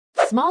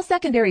Small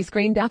secondary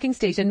screen docking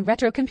station,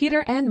 retro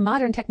computer, and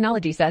modern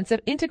technology sense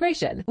of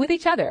integration with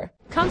each other.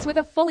 Comes with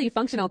a fully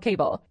functional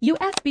cable,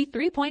 USB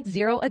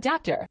 3.0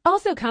 adapter.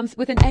 Also comes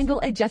with an angle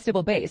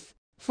adjustable base.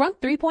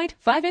 Front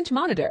 3.5-inch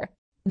monitor.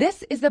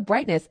 This is the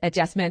brightness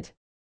adjustment.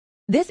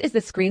 This is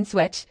the screen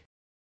switch.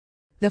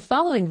 The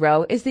following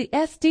row is the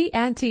SD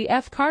and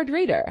TF card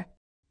reader.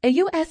 A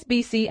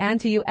USB-C and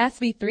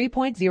USB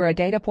 3.0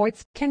 data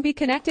ports can be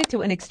connected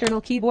to an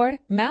external keyboard,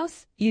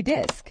 mouse,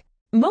 U-disc,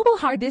 mobile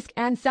hard disk,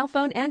 and cell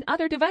phone and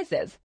other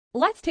devices.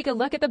 Let's take a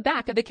look at the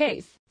back of the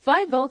case.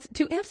 5 volts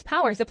 2 amps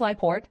power supply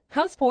port,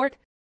 house port.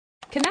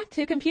 Connect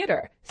to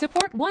computer.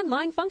 Support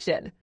one-line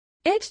function.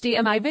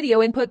 HDMI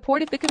video input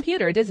port if the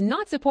computer does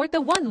not support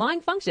the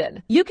one-line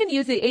function. You can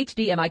use the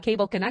HDMI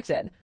cable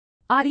connection.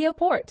 Audio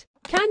port.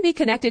 Can be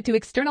connected to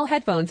external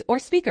headphones or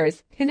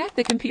speakers. Connect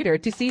the computer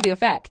to see the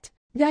effect.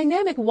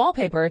 Dynamic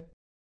wallpaper.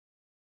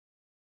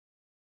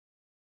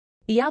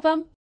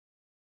 Album.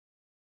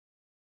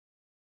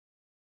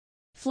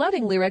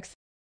 Floating lyrics.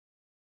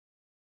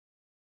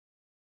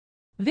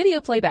 Video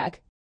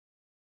playback.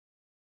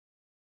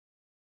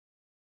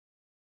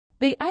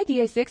 The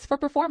IPS6 for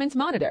performance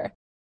monitor.